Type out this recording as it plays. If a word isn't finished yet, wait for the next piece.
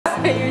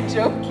You're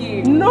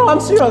joking. No, I'm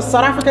serious.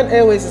 South African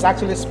Airways is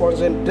actually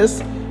sponsoring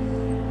this.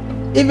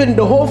 Even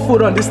the whole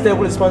food on this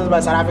table is sponsored by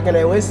South African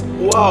Airways.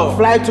 Wow.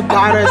 Flight to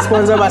Ghana is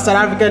sponsored by South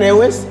African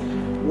Airways.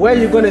 Where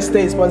you're gonna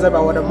stay is sponsored by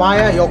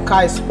WODEMAYA. Your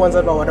car is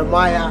sponsored by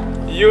WODEMAYA.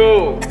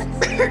 Yo.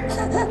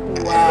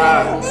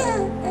 Wow.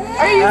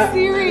 Are you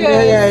serious?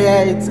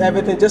 Yeah. It's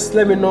everything. Just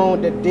let me know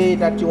the day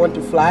that you want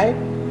to fly,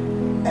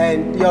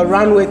 and your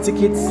runway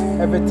tickets.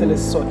 Everything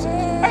is sorted.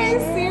 Are you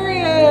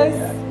serious?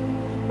 Yeah.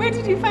 Where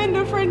did you find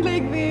a friend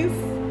like this?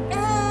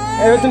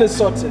 Everything is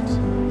sorted.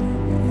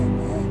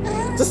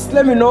 Just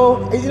let me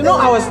know. You know,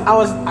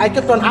 I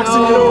kept on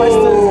asking you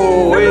questions.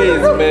 No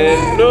ways,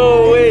 man.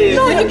 No ways.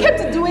 No, you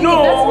kept doing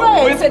No, it. That's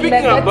why we're I said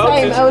speaking that about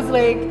time. it. I was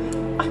like,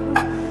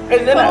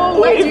 And then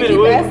why do you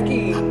keep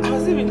asking? I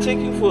was even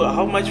checking for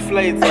how much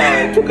flights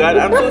are to Ghana.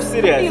 I'm so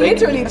serious. You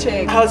literally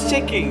checked. I was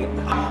checking.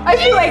 I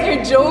feel like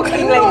you're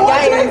joking. No, Like,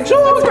 why guys, did I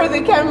joke? for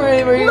the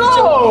camera, were you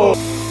No.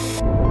 joking?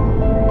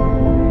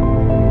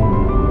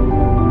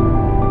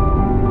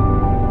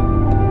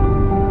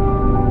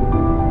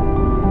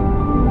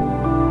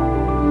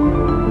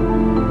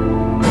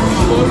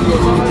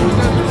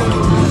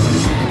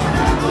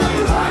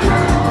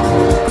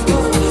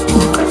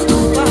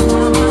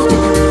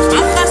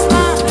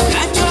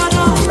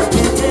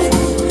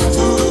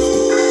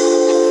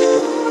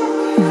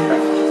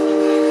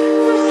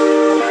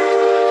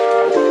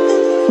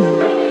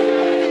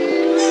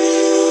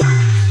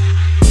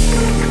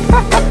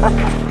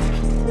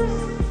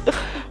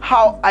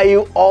 How are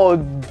you all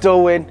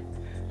doing?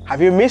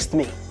 Have you missed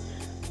me?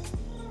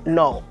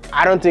 No,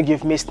 I don't think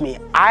you've missed me.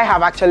 I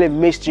have actually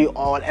missed you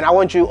all, and I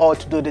want you all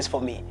to do this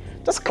for me.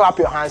 Just clap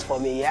your hands for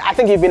me. Yeah? I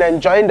think you've been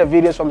enjoying the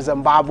videos from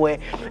Zimbabwe.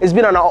 It's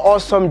been an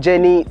awesome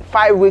journey.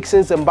 5 weeks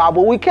in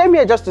Zimbabwe. We came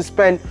here just to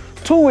spend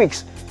 2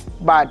 weeks,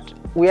 but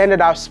we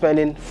ended up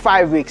spending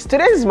 5 weeks.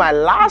 Today is my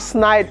last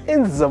night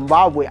in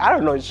Zimbabwe. I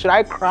don't know, should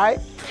I cry?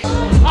 Of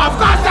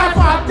course I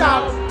fucked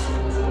up.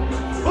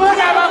 Who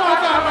never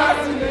fucked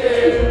up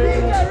today?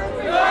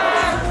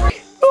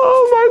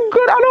 Oh my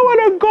God, I don't want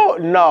to go.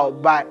 No,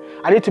 but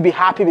I need to be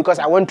happy because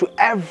I went to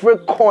every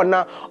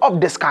corner of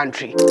this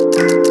country. You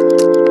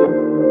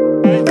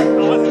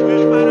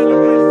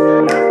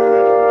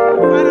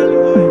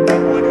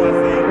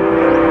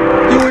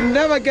will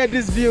never get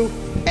this view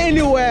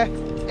anywhere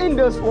in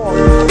this world.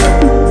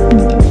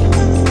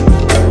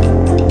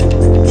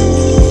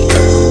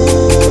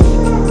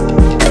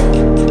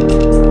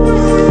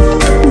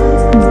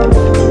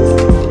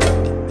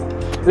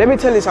 Let me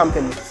tell you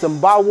something.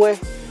 Zimbabwe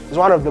is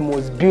one of the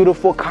most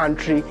beautiful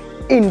countries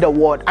in the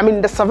world. I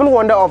mean, the 7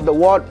 wonders of the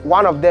world,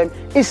 one of them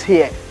is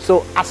here.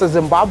 So as a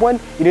Zimbabwean,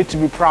 you need to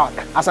be proud.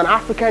 As an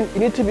African, you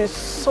need to be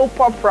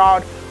super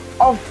proud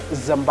of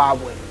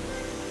Zimbabwe.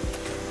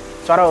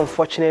 So I'm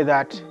unfortunate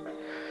that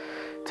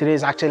today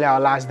is actually our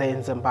last day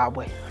in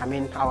Zimbabwe. I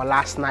mean, our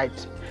last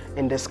night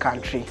in this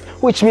country,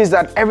 which means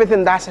that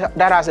everything that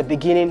has a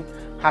beginning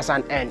has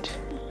an end.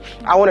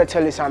 I want to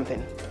tell you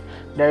something.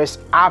 There is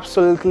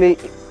absolutely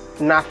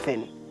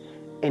nothing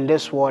in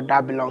this world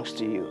that belongs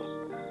to you.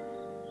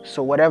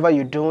 So whatever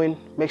you're doing,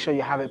 make sure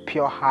you have a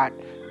pure heart,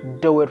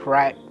 do it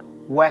right,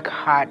 work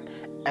hard,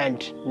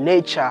 and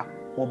nature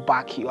will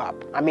back you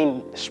up. I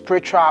mean,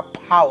 spiritual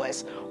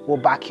powers will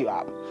back you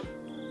up.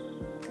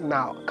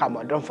 Now, come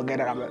on, don't forget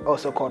that I'm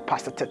also called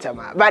Pastor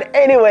Tetema. But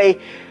anyway,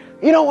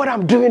 you know what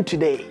I'm doing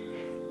today?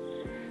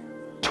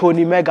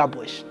 Tony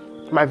Megabush,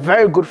 my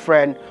very good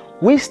friend,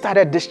 we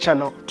started this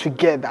channel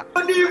together.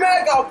 Tony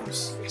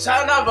Megabush.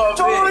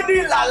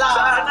 Tony Lala.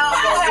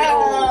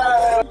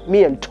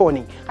 Me and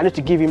Tony, I need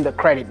to give him the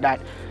credit that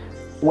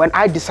when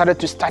I decided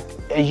to start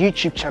a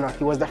YouTube channel,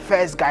 he was the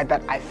first guy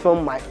that I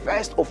filmed my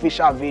first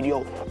official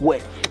video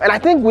with. And I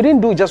think we didn't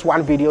do just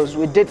one video,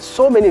 we did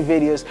so many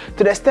videos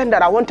to the extent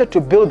that I wanted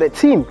to build a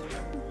team.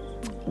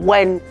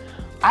 When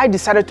I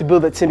decided to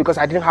build a team because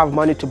I didn't have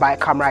money to buy a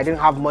camera, I didn't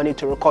have money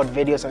to record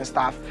videos and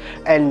stuff,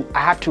 and I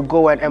had to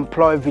go and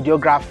employ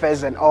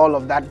videographers and all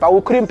of that, but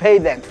we couldn't pay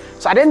them.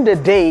 So at the end of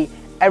the day,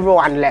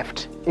 everyone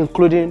left,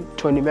 including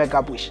Tony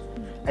Megabush.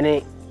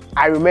 And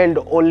I remained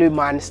the only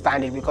man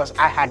standing because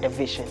I had the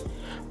vision.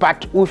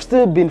 But we've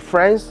still been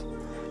friends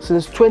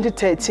since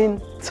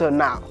 2013 till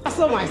now. I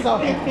saw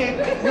myself. You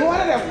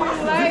wanted a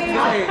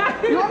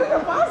pasta. You wanted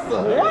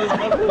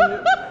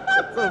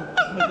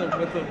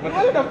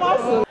a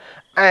pasta.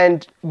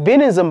 And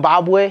being in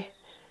Zimbabwe,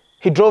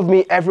 he drove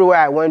me everywhere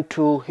I went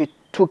to. He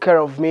took care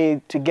of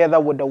me together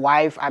with the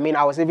wife. I mean,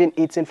 I was even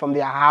eating from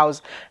their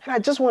house, and I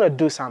just want to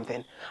do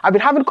something. I've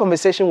been having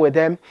conversation with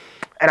them,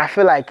 and I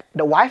feel like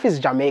the wife is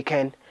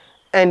Jamaican,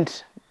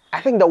 and I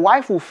think the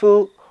wife will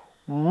feel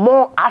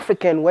more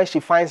African when she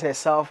finds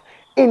herself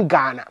in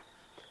Ghana.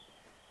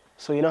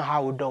 So you know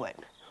how we'll do it.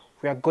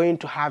 We are going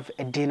to have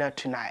a dinner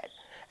tonight,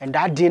 and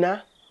that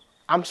dinner,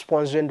 I'm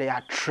sponsoring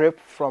their trip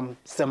from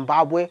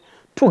Zimbabwe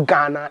to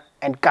Ghana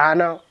and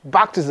Ghana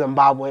back to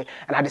Zimbabwe,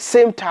 and at the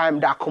same time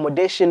the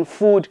accommodation,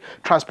 food,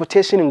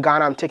 transportation in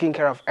Ghana, I'm taking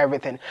care of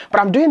everything.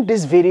 But I'm doing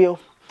this video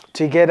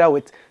together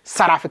with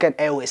South African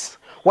Airways.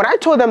 When I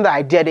told them the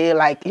idea, they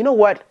like, you know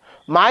what,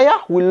 Maya,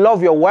 we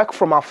love your work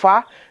from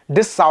afar.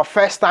 This is our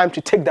first time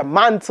to take the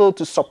mantle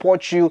to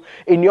support you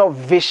in your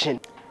vision.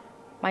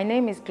 My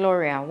name is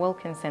Gloria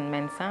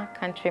Wilkinson-Mensah,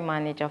 Country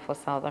Manager for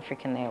South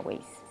African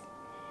Airways.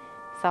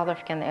 South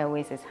African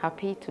Airways is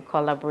happy to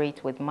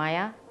collaborate with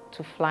Maya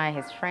to fly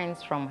his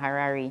friends from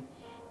Harare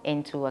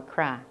into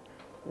Accra,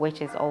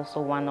 which is also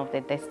one of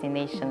the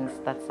destinations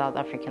that South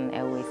African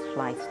Airways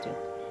flies to.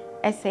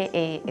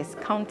 SAA is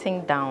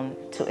counting down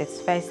to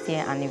its first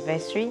year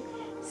anniversary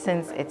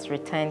since its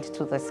returned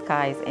to the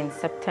skies in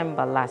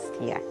September last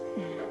year.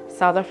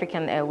 South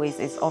African Airways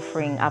is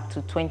offering up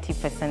to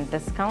 20%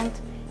 discount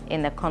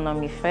in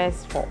economy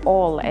fares for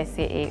all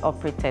SAA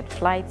operated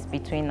flights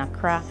between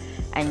Accra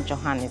and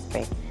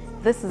Johannesburg.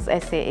 This is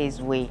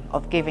SAA's way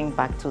of giving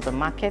back to the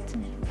market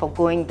for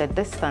going the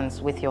distance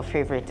with your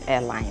favorite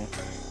airline.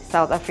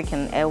 South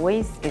African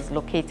Airways is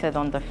located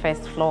on the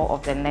first floor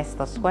of the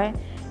Nesta Square.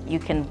 You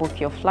can book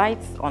your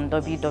flights on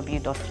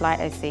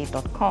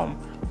www.flysa.com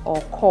or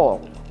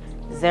call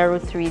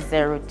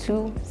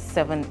 0302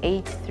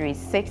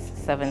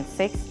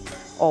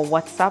 783676 or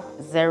WhatsApp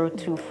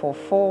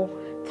 0244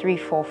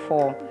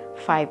 344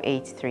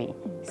 583.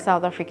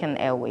 South African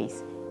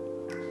Airways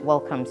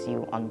welcomes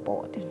you on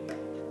board.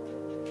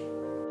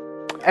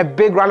 A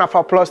big round of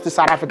applause to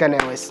South African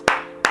Airways.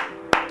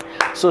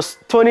 So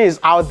Tony is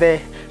out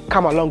there.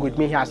 Come along with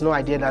me. He has no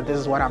idea that this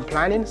is what I'm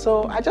planning.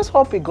 So I just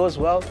hope it goes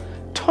well.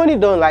 Tony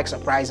don't like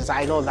surprises.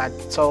 I know that.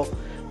 So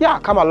yeah,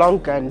 come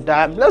along and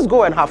let's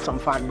go and have some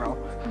fun, bro.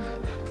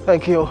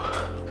 Thank you.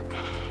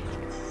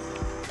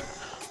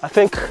 I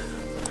think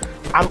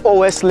I'm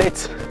always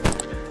late.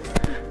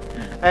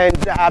 And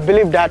I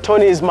believe that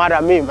Tony is mad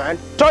at me, man.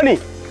 Tony!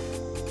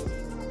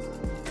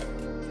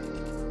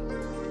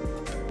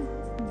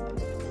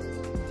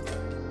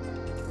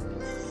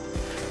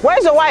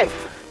 Where's your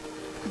wife?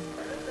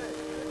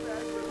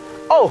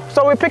 Oh,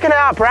 so we're picking her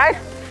up, right?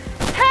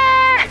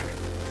 Hey!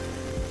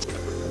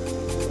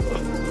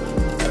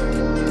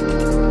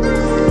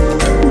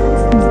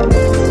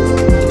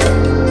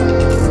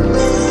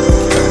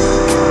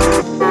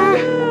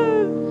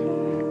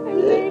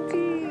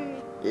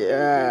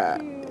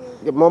 Yeah.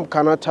 Your mom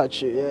cannot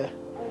touch you, yeah.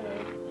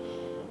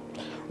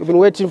 We've been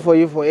waiting for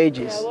you for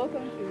ages. Yeah,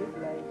 welcome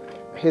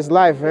to his His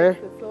life, life. eh?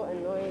 He's so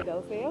annoyed.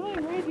 I'll say, oh,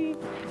 I'm ready.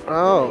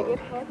 Oh. I get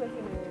hot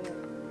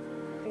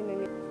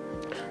in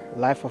a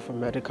Life of a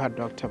medical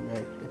doctor,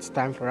 man. It's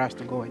time for us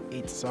to go and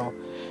eat. So,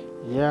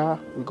 yeah,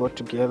 we go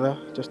together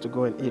just to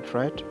go and eat,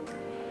 right?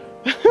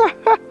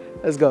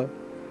 Let's go.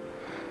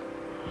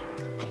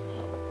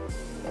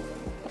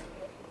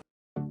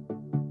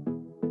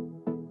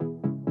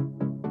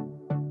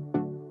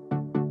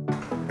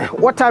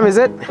 What time is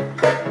it?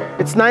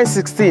 It's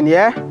 9:16,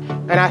 yeah?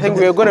 And I think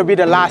we're going to be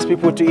the last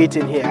people to eat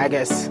in here, I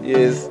guess.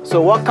 Yes.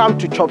 So welcome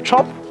to Chop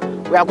Chop.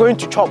 We are going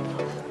to chop.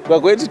 We're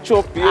going to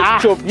chop.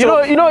 Yes, chop.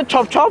 You know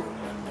Chop Chop?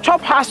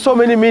 Chop has so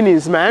many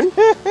meanings, man.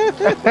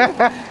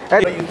 What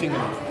are you thinking?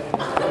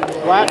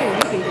 What?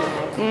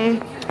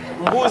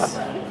 Mbuzi.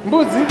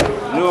 Mbuzi?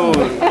 No.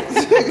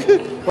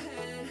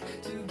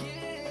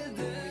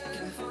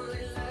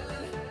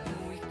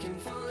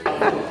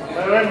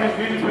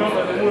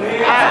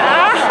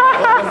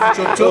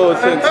 Oh,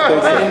 thanks.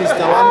 My name is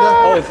Tawanda.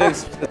 Oh,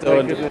 thanks.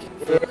 Tawanda.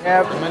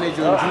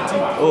 Manager on duty.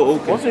 Oh,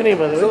 okay. What's your name,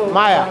 by the way?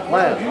 Maya.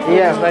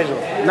 Yeah, Nigel.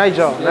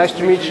 Nigel, nice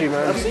to meet you,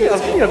 man. I've seen your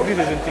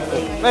videos on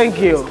TikTok. Thank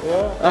you.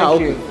 Thank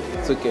Okay. you.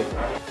 It's okay.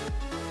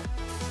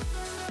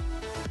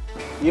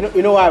 You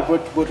know why I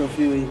brought both of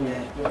you in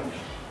here?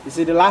 You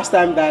see, the last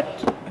time that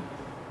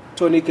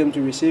Tony came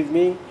to receive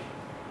me,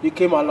 you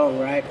came along,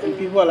 right? And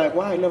people are like,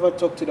 why I never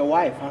talked to the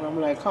wife? And I'm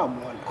like,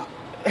 come on.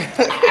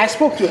 I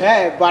spoke to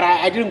her, but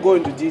I didn't go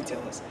into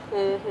details.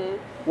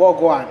 What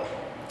go on?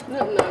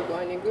 Nothing not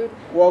going. You good?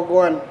 What go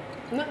on?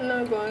 Nothing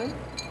not going.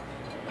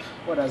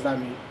 What does that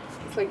mean?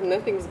 It's like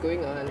nothing's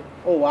going on.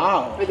 Oh,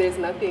 wow. But there's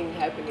nothing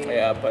happening.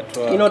 Yeah, but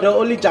You know, the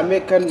only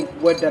Jamaican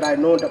word that I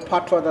know, the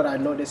patois that I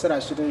know, they said I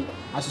should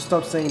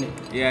stop saying it.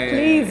 yeah.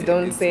 Please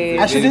don't say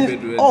I it.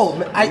 shouldn't. Oh,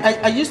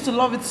 I used to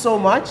love it so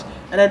much,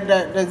 and then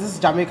there's this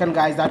Jamaican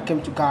guys that came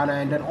to Ghana,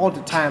 and then all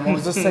the time I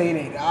was just saying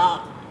it.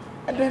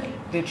 And then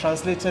they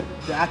translated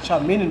the actual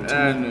meaning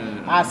to me.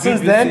 no.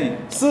 Since BBC.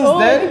 then, Oh,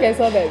 I think I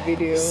saw that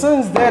video.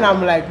 since then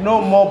I'm like,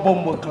 no more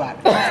bombo clad.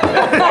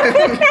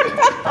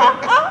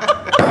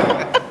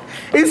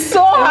 It's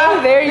so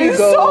hard. There you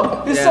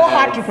go. It's so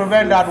hard to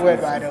prevent that word,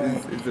 by the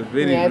way. It's a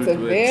very Yeah, it's a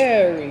rude word.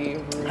 very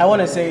rude. I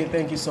want to say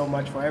thank you so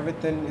much for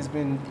everything. It's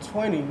been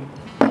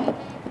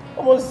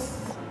almost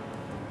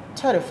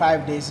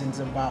 25 days in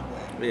Zimbabwe.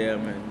 Yeah,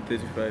 man.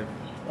 35.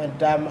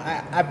 And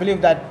I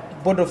believe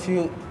that both of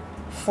you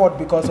fought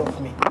because of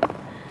me.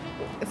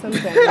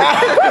 Sometimes.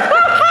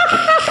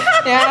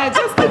 Yeah,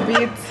 just a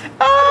bit.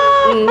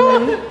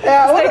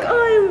 Yeah, It's like,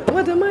 oh,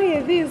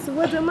 WODEMAYA this,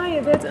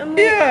 WODEMAYA that. I'm like,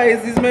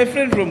 Yeah, he's my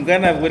friend from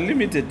Ghana. I've got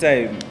limited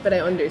time. but I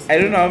understand.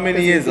 I don't know how many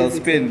 'Cause years you're I'll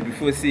busy. spend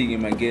before seeing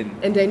him again.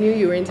 And I knew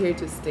you weren't here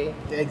to stay.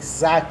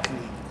 exactly.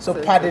 So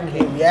it's pardon okay.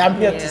 him. Yeah, I'm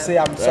here to Yeah. say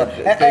I'm sorry.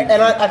 Thank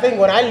And I think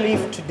when I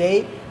leave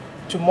today,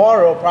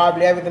 tomorrow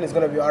probably everything is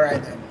gonna be all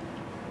right then.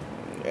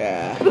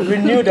 Yeah.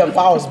 Renew the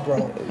vows,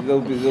 bro.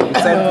 There'll be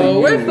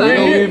something we're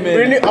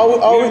new.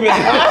 fine.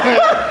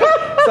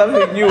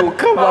 Something new will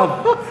come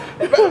up.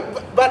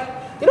 But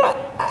you know,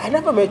 I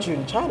never met you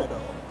in China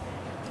though.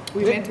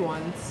 We met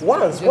once.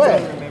 Once? Just Where?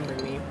 don't remember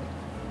me.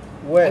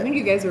 Where? I think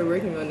you guys were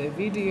working on a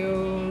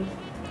video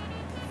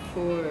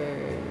for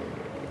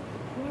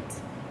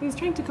what? He was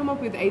trying to come up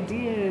with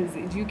ideas.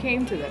 You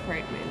came to the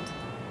apartment.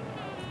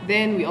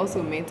 Then we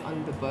also met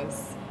on the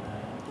bus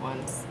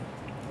once,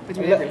 but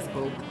we never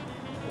spoke.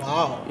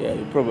 Wow. Yeah,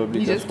 you probably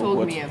He just told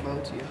forgot. me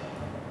about you.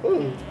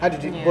 How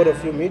did you Yeah. both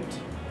of you meet?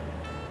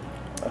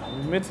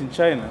 We met in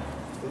China.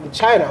 In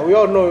China. We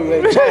all know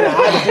you're in China.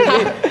 How did you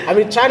meet? I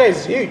mean, China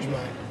is huge,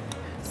 man.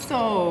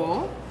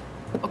 So,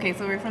 okay,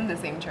 so we're from the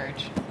same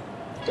church.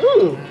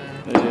 Yeah.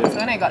 So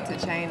when I got to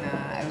China,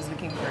 I was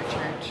looking for a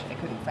church. I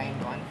couldn't find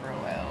one for a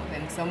while.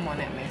 Then someone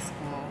at my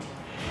school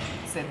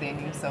said they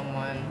knew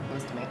someone who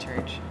goes to my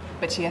church,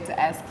 but she had to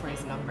ask for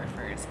his number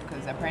first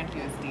because apparently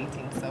he was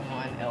dating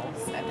someone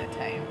else at the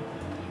time.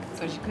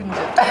 So she couldn't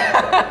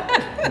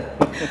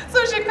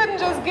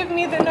just give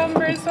me the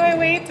number. So I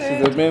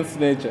waited. She's a man's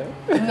nature.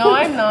 No,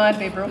 I'm not.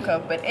 They broke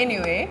up. But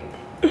anyway,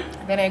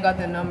 then I got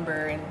the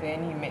number, and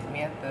then he met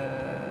me at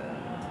the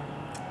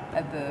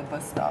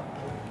bus stop,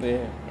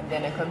 Yeah. and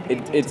then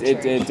accompanied me It's to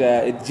church.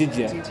 Gigia.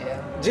 Gigi.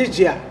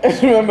 Gigia.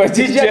 Remember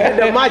Gigia,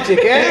 the magic,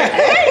 eh?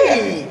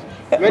 Hey!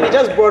 Man, it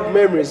just brought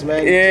memories,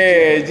 man.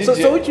 Yeah, Gigia.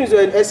 So which means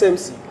you're in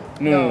SMC?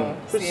 No,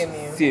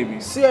 CMU. CMU.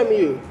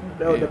 CMU.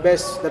 No, the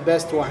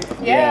best one.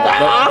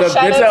 Yeah. The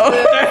Shout better out one. to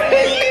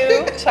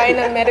CMU,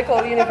 China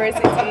Medical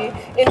University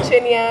in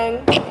Shenyang.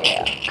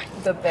 Yeah,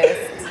 the best.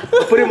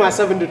 Putting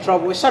myself into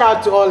trouble. Shout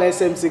out to all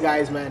SMC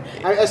guys, man.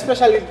 And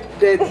especially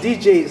the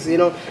DJs, you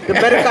know, the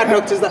medical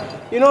doctors that,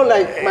 you know,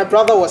 like my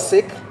brother was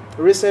sick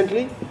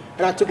recently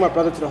and I took my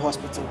brother to the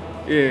hospital.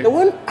 Yeah. The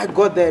one I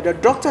got there, the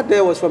doctor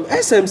there was from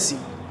SMC.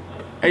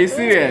 Are you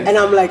serious? And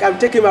I'm like, I'm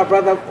taking my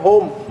brother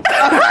home.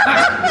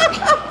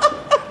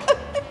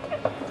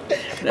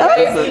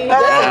 That's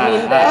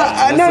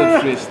No. so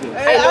fresh though.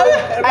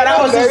 But I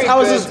was very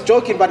good. just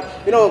joking. But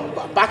you know,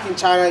 back in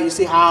China, you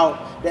see how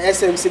the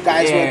SMC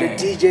guys were the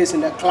DJs in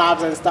the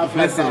clubs and stuff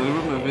like Vessel, that.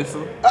 remember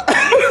Vessel?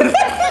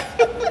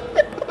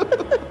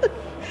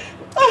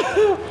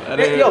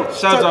 Yo,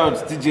 Shout out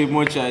DJ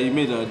Mocha, you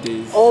made our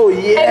days. Oh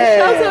And yeah.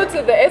 shout out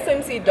to the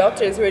SMC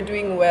doctors who are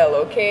doing well,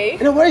 okay?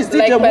 You know, where is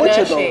DJ like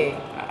Mocha Panache. though?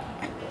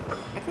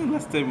 I think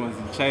last time I was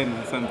in China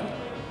or something.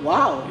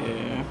 Wow.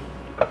 Yeah.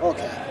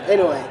 Okay.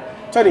 Anyway,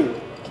 Tony,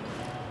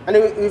 and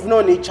we've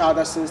known each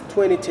other since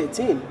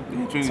 2013. Yeah,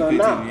 2013, So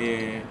now,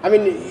 yeah. I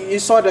mean, you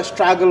saw the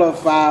struggle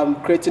of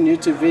creating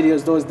YouTube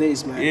videos those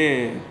days, man.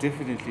 Yeah,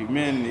 definitely.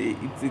 Man,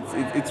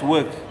 it's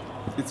work.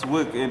 It's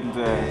work and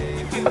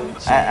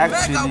I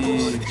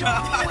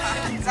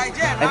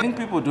think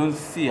people don't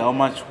see how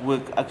much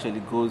work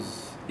actually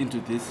goes into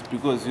this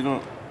because, you know,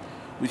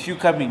 with you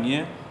coming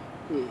here,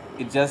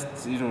 it just,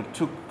 you know,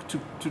 took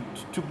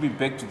me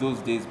back to those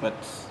days, but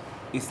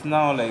it's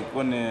now like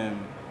on a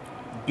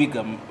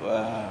bigger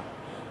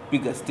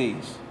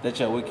stage that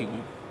you're working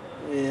with.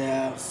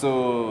 Yeah.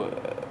 So,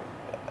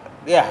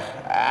 yeah,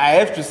 I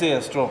have to say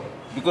you're strong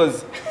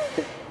because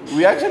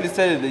we actually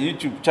started the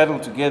YouTube channel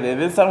together, and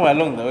then somewhere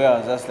along the way, I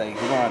was just like,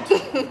 you know what?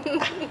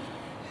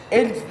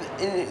 And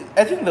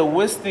I think the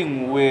worst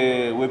thing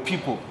were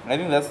people. I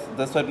think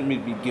that's what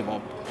made me give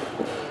up.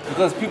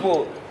 Because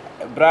people,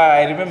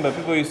 I remember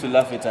people used to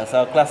laugh at us,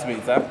 our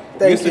classmates, huh?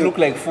 We used to look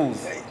like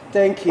fools.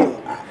 Thank you.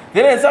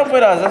 Then at some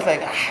point, I was just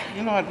like,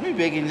 you know what?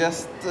 Maybe I can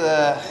just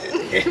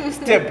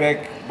step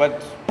back,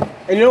 but.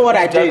 And you know what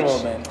I did?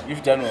 Well, man.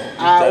 You've done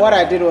well. What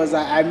I did was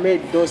I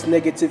made those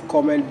negative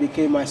comments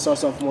became my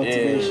source of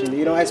motivation.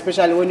 You know,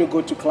 especially when you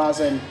go to class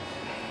and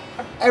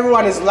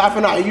everyone is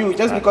laughing at you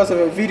just because of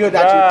a video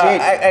that you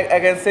did. I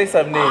can say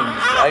some names.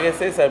 I can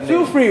say some names.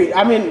 Feel free.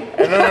 I mean,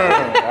 No.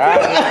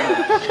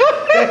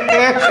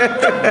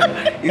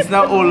 It's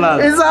not all love.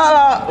 it's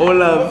All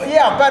love.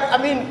 Yeah, but I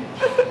mean,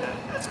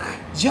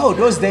 yo,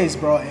 those days,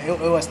 bro, it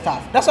was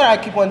tough. That's why I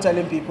keep on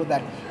telling people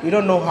that you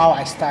don't know how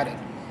I started.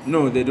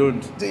 No, they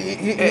don't.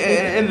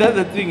 And the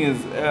other thing is,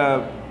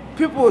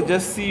 people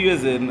just see you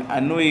as an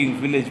annoying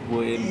village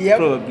boy and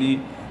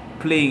probably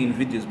playing in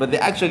videos, but they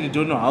actually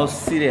don't know how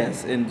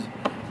serious and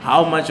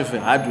how much of a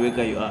hard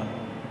worker you are.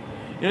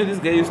 You know, this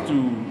guy used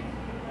to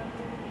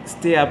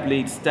stay up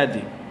late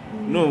studying.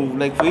 No,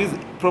 like for his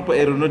proper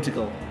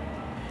aeronautical.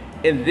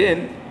 And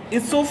then,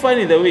 it's so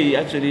funny the way he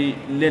actually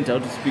learned how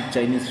to speak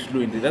Chinese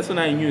fluently. That's when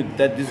I knew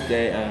that this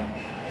guy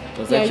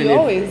was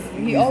actually...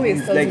 he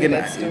always tells like me an-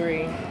 that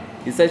story.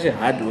 He's such a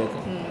hard worker.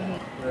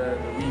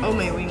 Oh,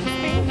 my wings. So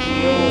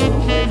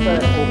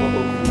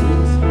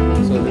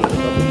this is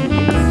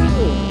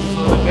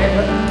So the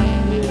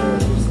band, you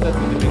start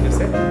with the bigger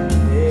set. So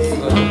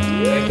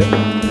like that.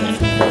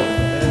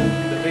 And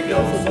the bigger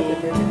also.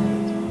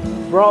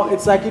 Bro,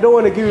 it's like you don't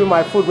want to give me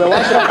my food, man.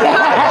 Why should I be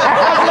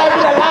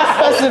the last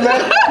person,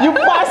 man? You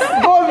pass,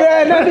 go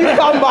there, and then you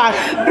come back.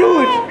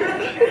 Dude.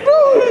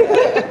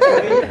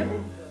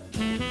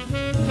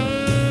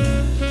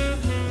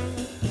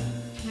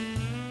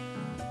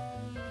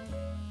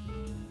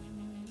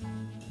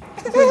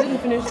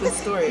 finish the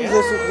story.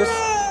 Just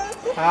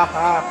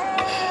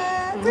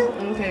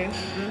Okay.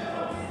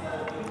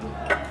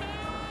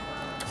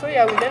 So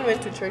yeah, we then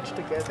went to church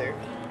together.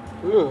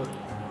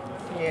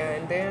 Yeah,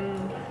 and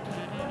then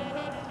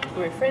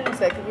we were friends.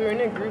 Like we were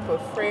in a group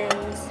of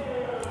friends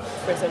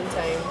for some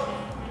time.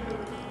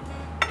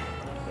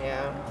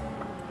 Yeah.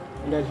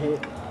 And then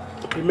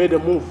he made a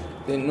move.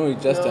 Then no,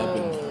 it just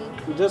happened.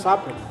 It just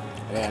happened.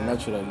 Yeah,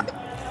 naturally.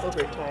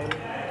 Over time.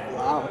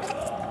 Wow.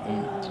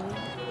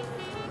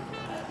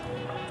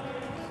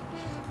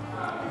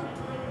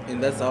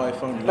 And that's how I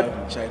found love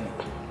in China.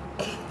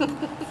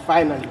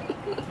 Finally.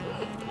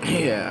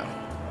 Yeah.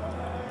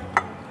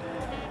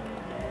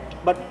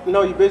 But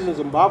now you're based in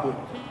Zimbabwe.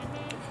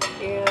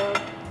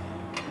 Yeah.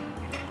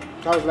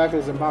 How's life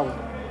in Zimbabwe?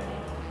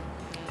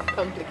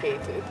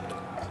 Complicated.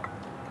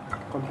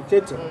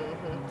 Complicated.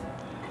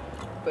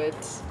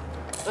 But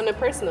on a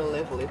personal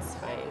level, it's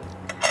fine.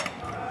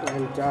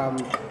 And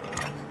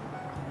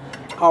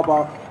how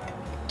about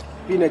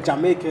being a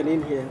Jamaican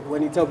in here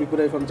when you tell people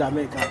that you're from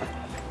Jamaica?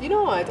 You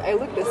know what? I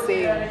look the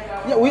same.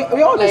 Yeah, we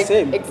all the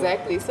same.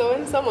 Exactly. So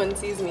when someone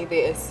sees me,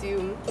 they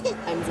assume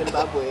I'm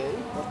Zimbabwean.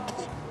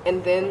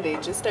 And then they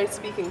just start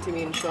speaking to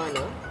me in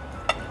Shona.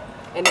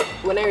 And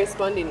when I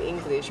respond in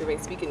English, or when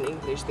I speak in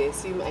English, they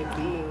assume I'm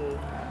being,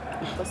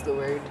 what's the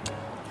word?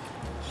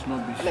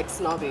 Snobbish. Like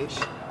snobbish.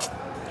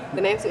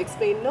 Then I have to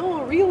explain,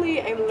 no,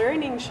 really, I'm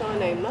learning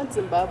Shona, I'm not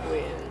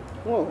Zimbabwean.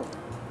 Whoa.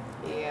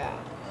 Yeah.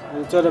 And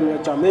you tell them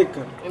you're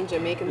Jamaican. I'm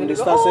Jamaican. And Then they they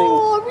go, start saying,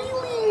 oh,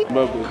 really?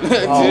 where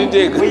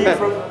you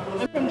from?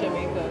 I'm from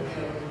Jamaica.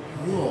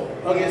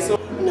 Okay, so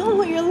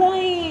No, you're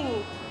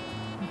lying.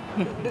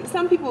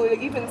 Some people will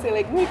even say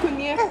like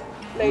 "Mwikuniepa,"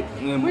 like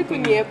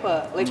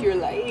 "Mwikuniepa," like you're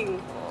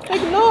lying.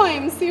 Like no,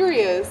 I'm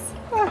serious.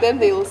 Then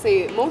they will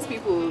say. Most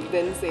people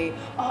then say,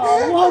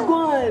 "Oh,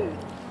 Wagwan."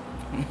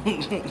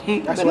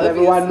 that's what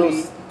everyone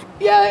knows.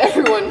 Yeah,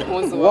 everyone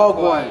knows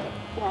Wagwan.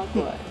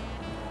 Wagwan.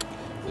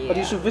 But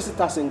you should visit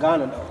us in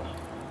Ghana though.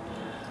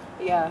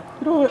 Yeah.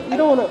 You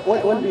don't want to.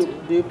 When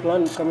do you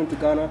plan coming to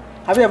Ghana?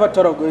 Have you ever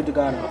thought of going to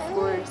Ghana? Of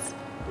course,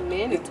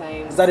 many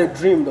times. Is that a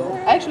dream though?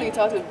 I actually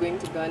thought of going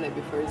to Ghana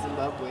before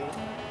Zimbabwe.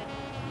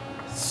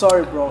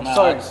 Sorry, bro. Nah.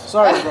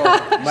 Sorry, bro.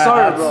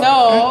 Sorry, bro.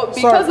 No,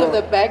 because Sorry, of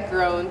bro. the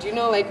background. You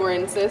know, like our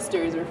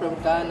ancestors were from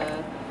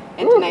Ghana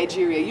and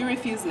Nigeria. You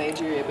refuse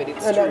Nigeria, but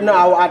it's true. No,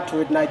 I'll add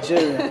to it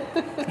Nigeria.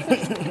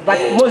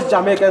 But most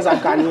Jamaicans are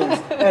Ghanaians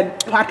and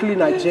partly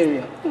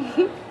Nigeria.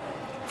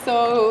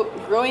 So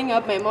growing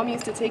up, my mom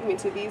used to take me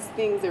to these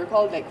things. They were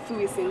called like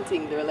fui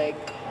sinting. They're like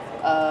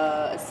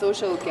a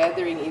social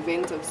gathering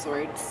event of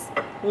sorts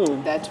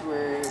that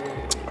were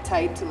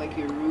tied to like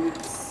your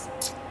roots,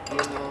 you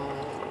know,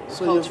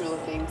 So cultural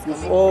things. You've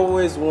coming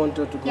always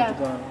wanted to go Yeah. to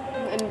Ghana.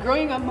 And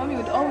growing up, mommy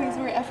would always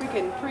wear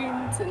African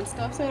prints and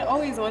stuff. So I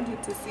always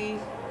wanted to see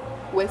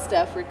West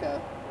Africa.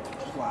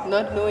 Wow.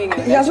 Not knowing.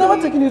 He has never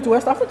taken you to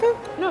West Africa?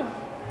 No,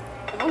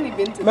 I've only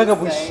been to Mega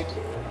this Bush.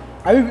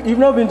 side. You've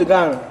not been to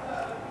Ghana?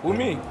 Who,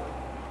 me?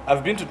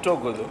 I've been to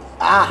Togo though.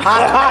 How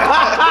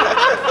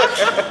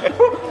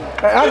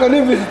can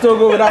you visit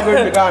Togo without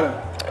going to Ghana?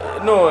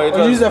 No, it Or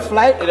was. you use a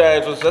flight? Yeah,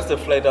 it was just a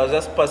flight. I was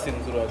just passing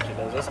through actually.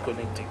 I was just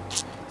connecting.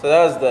 So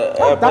that was the.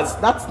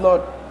 That's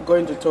not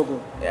going to Togo.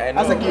 Yeah, I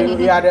That's know. like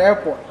you're at the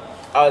airport.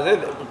 I was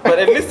there, but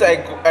at least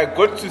I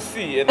got to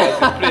see and I was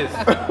impressed.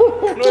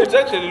 No, it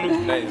actually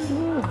looked nice.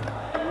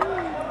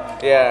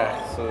 Yeah,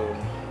 so.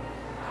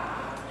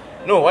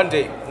 No, one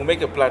day we'll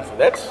make a plan for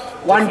that.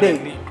 One day?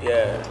 Definitely,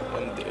 yeah,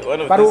 one day.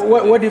 One of But these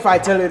what if I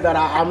tell you that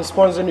I'm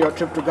sponsoring your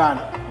trip to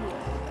Ghana?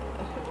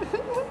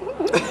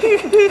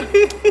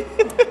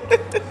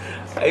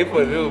 Are you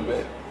for real,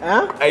 man?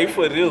 Huh? Are you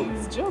for real?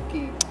 He's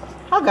joking.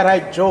 How can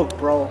I joke,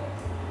 bro?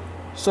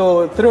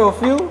 So 3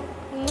 of you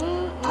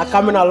are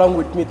coming along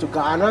with me to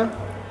Ghana.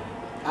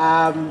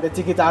 The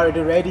tickets are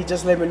already ready.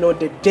 Just let me know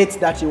the dates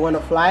that you want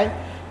to fly.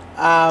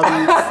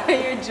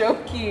 You're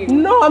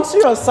joking. No, I'm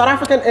serious. South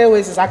African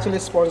Airways is actually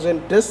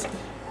sponsoring this.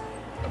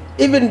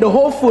 Even the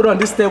whole food on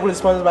this table is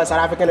sponsored by South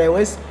African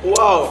Airways.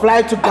 Wow.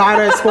 Flight to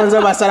Ghana is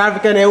sponsored by South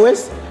African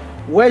Airways.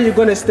 Where you're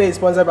gonna stay is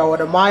sponsored by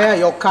WODEMAYA.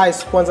 Your car is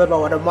sponsored by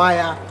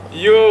WODEMAYA.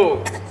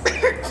 Yo.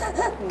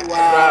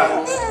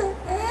 Wow.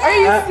 Are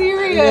you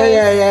serious?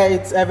 Yeah.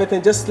 It's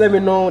everything. Just let me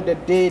know the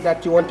day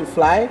that you want to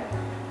fly,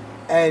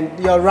 and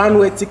your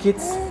runway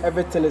tickets.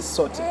 Everything is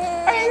sorted.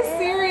 Are you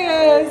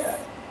serious?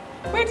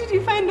 Where did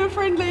you find a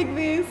friend like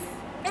this?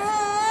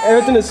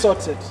 Everything is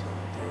sorted.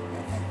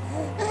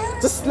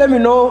 Just let me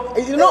know.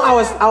 You know,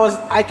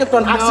 I kept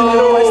on asking you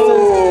questions.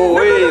 No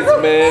ways,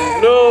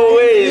 man. No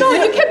ways. No,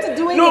 you kept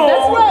doing No, it.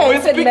 That's why I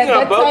we're said speaking at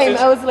that about time. it.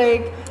 I was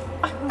like,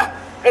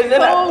 And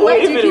then oh, why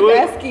do you keep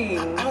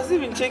asking? I was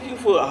even checking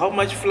for how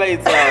much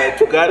flights are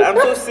to Ghana. I'm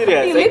so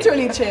serious. He Like,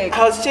 literally checked.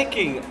 I was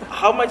checking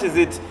how much is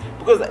it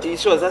because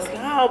she was asking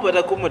how about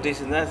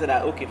accommodation. And I said,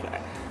 okay,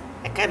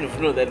 I kind of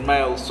know that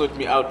Maya will sort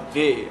me out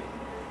there,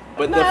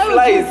 but No, the I was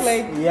flights. just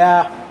like,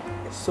 Yeah.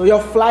 So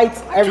your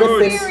flights,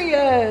 everything,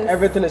 serious?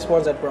 everything is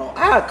sponsored, bro.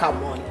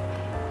 Come on.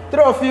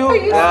 3 of you. Are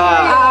you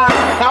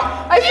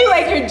How I feel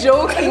like you're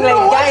joking. No,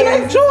 Like, why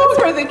guys, should I joke?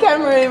 for the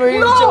camera where you're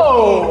No.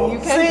 joking. You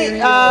can't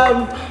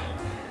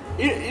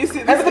be real. You see,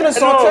 Everything is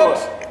sorted.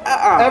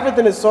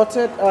 Everything is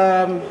sorted.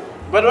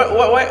 But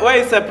why are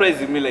you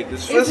surprising me like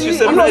this? First you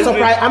I'm not surprised me.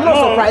 surprised. I'm not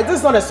No. surprised. This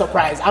is not a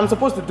surprise. I'm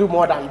supposed to do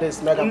more than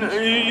this, Mega. No,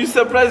 you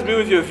surprised me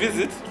with your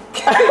visit.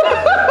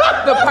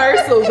 The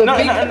parcel, the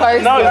big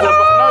parcel. Now it's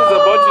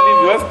about to leave.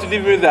 He wants to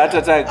leave me with the heart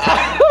attack.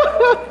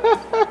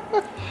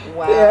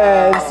 Wow.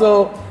 Yeah,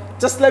 so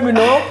just let me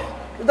know.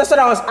 That's what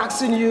I was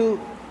asking you.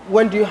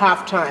 When do you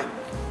have time?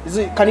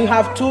 Can you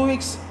have 2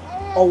 weeks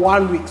or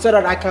 1 week so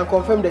that I can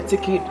confirm the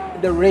ticket,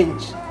 the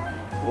range?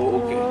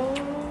 Oh, okay.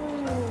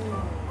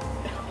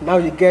 Now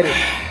you get it.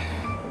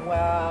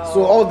 Wow.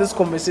 So all this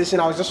conversation,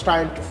 I was just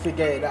trying to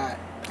figure it out.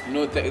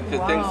 No, thanks a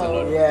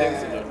lot. Yeah.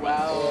 Thanks a lot.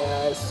 Wow.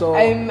 Yeah, so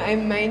I'm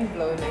mind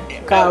blown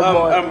actually. Come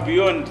on. I'm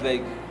beyond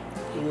like.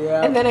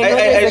 Yeah. And then I know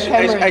there's a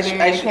camera in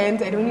there.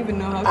 I I don't even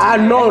know how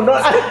to. No.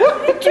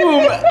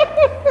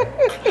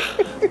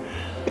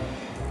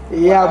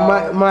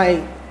 Yeah,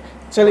 my.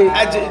 Actually,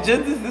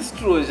 This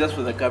true is just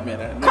for the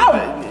camera.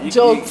 Come!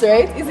 Jokes,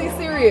 right? Is he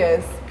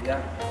serious?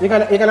 Yeah. you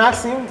can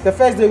ask him. The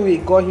first day we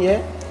got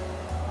here,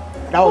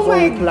 that was Oh what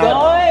we my planned.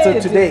 God. So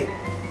today.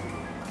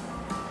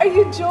 Are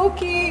you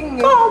joking?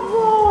 Come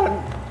on.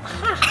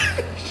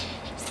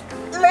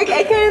 Like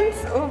I can't.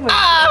 Oh my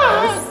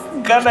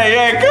gosh. Ghana,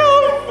 yeah,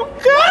 come!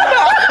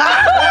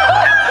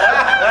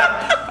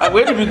 I'm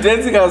going to be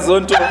dancing as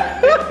Zonto.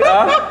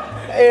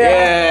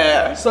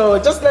 Yeah. So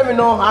just let me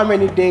know how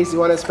many days you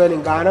want to spend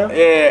in Ghana.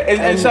 Yeah,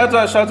 and shout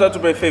out to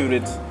my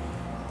favorite.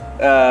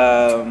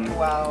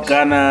 Wow.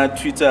 Ghana,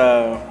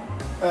 Twitter,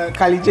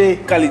 Kali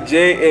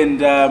J,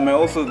 and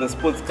also the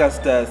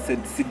sportscaster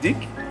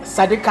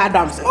Sadiq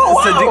Adams.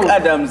 Sadiq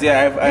Adams,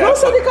 yeah. You know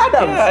Sadiq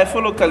Adams? Yeah, I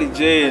follow Kali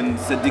J and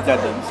Sadiq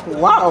Adams.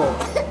 Wow.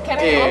 Can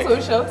I also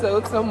shout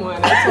out someone?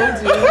 I told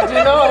you. Do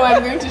you know who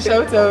I'm going to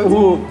shout out?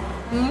 Who?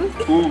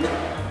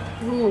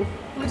 Who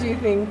do you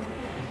think?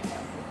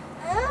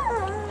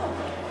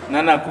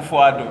 Nana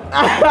Akufo-Addo.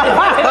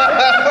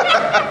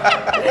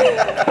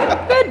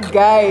 That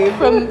guy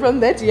from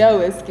that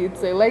Yawa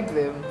skits. I like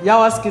them.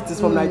 Yawa skit is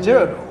from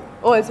Nigeria though.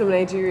 Oh, it's from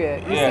Nigeria.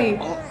 You Yeah. see,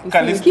 you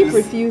Callistus. keep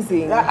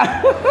refusing.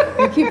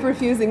 You keep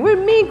refusing. We're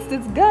mixed.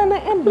 It's Ghana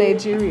and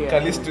Nigeria.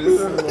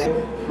 Callistus.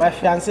 My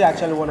fiancée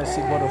actually want to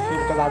see both of you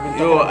because I've been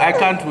talking Yo, about I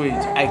can't wait.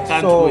 I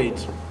can't So-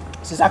 wait.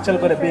 She's actually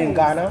going to be in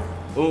Ghana.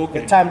 Oh, The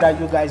okay. time that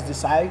you guys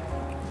decide,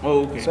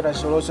 Oh, okay. so that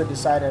she'll also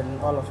decide and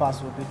all of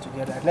us will be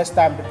together. Next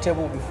time the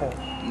table will be 4.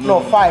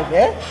 No, 5,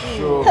 eh?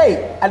 Sure.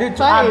 Hey, I need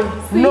to 5,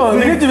 add. 6. No,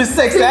 you need to be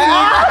 6, eh?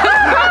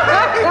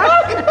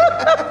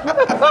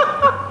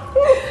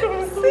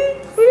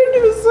 You need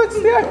to be 6,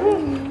 yeah.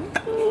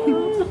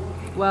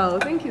 Wow,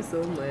 thank you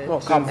so much. Oh,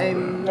 come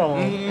on.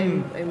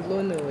 I'm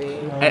blown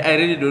away. I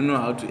really don't know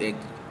how to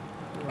act.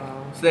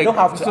 Wow. It's like, You don't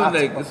have it's to not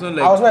act. like, bro. it's not I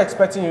like. was not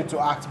expecting you to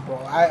act, bro.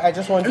 I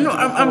just want you No, to.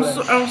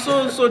 I'm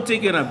so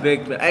taken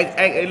aback. Man.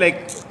 I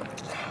like.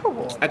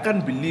 I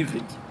can't believe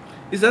it.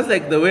 It's just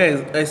like the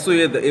way I saw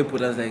you at the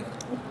airport. I was like,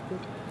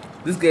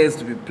 this guy has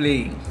to be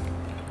playing.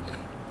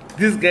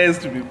 This guy has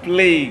to be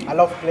playing. I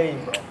love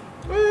playing, bro.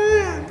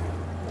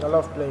 I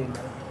love playing,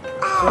 man.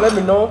 So let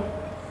me know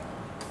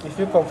if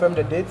you confirm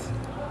the date.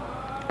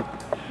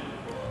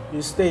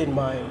 You stay in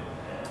my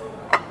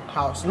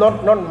house,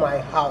 not my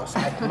house,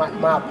 like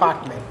my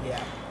apartment. Yeah.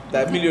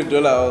 That $1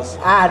 million house.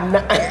 $1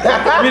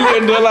 $1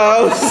 million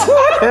house.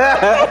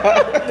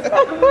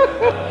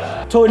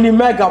 Tony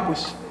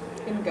Megabush.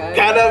 In Ghana.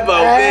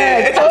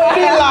 Hey,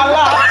 Tony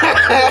Lala.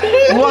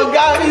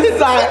 Mogami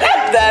San.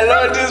 The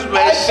Lord is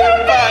my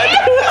shepherd.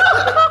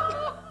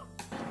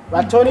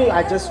 But Tony,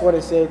 I just want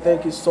to say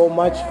thank you so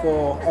much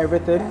for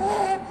everything.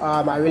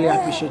 I really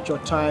appreciate your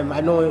time.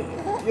 I know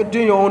you're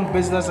doing your own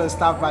business and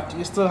stuff, but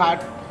you still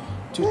had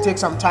to take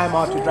some time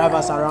out to drive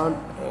us around.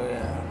 Oh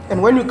yeah.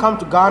 And when you come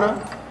to Ghana,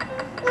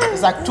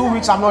 it's like 2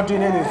 weeks I'm not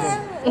doing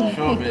anything.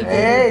 Sure, man.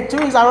 Hey, 2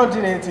 weeks I'm not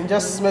doing anything,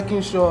 just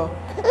making sure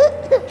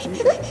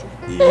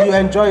you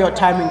enjoy your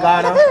time in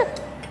Ghana.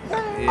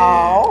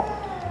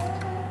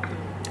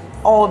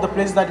 All the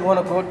places that you want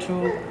to go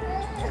to.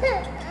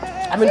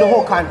 I mean the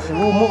whole country.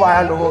 We'll move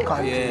around the whole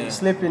country. Yeah.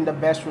 Sleep in the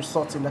best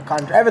resorts in the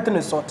country. Everything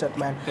is sorted,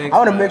 man. Thanks, I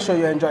want to man. make sure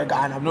you enjoy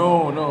Ghana.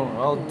 bro. No,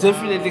 I'll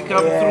definitely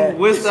come Yeah. through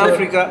West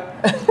Africa.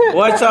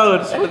 Watch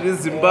out for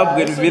this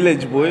Zimbabwean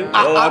village boy.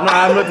 Oh, I'm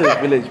not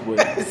a village boy.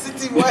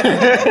 City boy.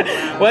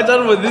 Watch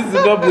out for this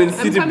Zimbabwean I'm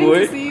city coming boy.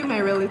 to see you,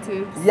 my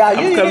relatives. Yeah, I'm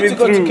you need coming to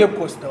go to through. Cape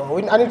Coast though.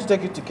 I need to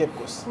take you to Cape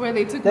Coast. Where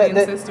they took my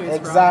ancestors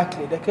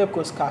Exactly, the Cape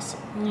Coast Castle.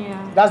 from.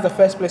 Yeah. That's the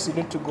first place you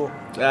need to go.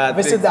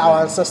 Visit Thanks, our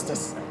man.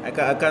 ancestors. I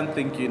can't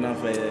thank you enough.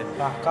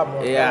 Come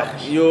on. Yeah,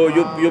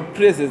 your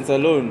presence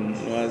alone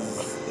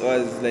was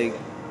like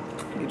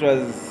it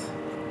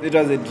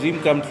was a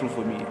dream come true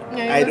for me.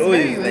 Yeah, I'd it was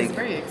always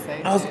very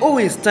exciting. I was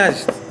always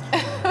touched.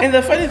 And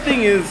the funny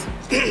thing is,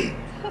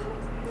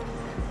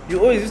 you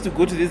always used to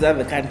go to these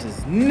other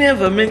countries.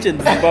 Never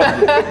mentioned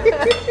Zimbabwe.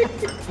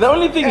 The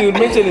only thing you would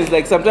mention is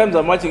like sometimes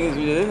I'm watching this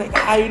video, they're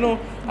like, you know,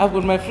 I've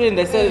got my friend.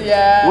 I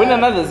said, when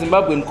another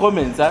Zimbabwean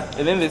comments,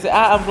 and then they say,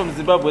 I'm from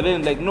Zimbabwe.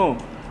 Then like, no,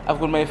 I've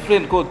got my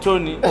friend called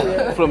Tony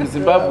from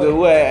Zimbabwe,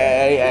 who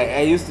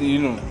I used to, you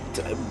know.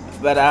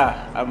 But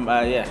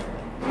yeah,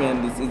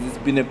 man, it's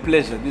been a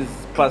pleasure this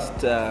past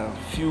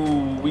few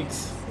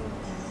weeks.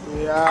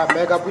 Yeah,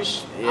 mega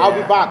push. I'll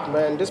be back,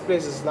 man. This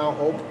place is now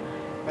home.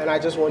 And I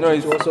just want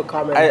you to also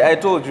come and... I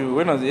told you,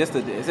 when was it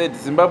yesterday? I said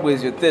Zimbabwe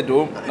is your third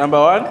home. Number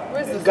one?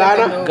 Where's the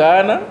Ghana.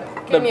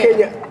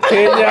 Kenya.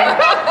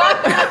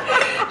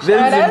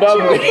 Then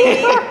Zimbabwe.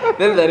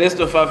 Then the rest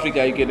of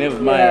Africa you can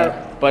have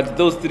Maya. But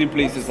those three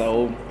places are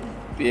home.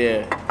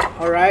 Yeah.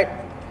 Alright.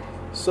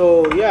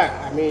 So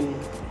yeah, I mean,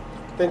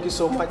 thank you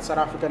so much, South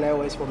African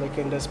Airways, for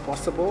making this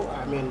possible.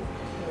 I mean,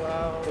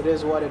 it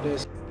is what it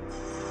is.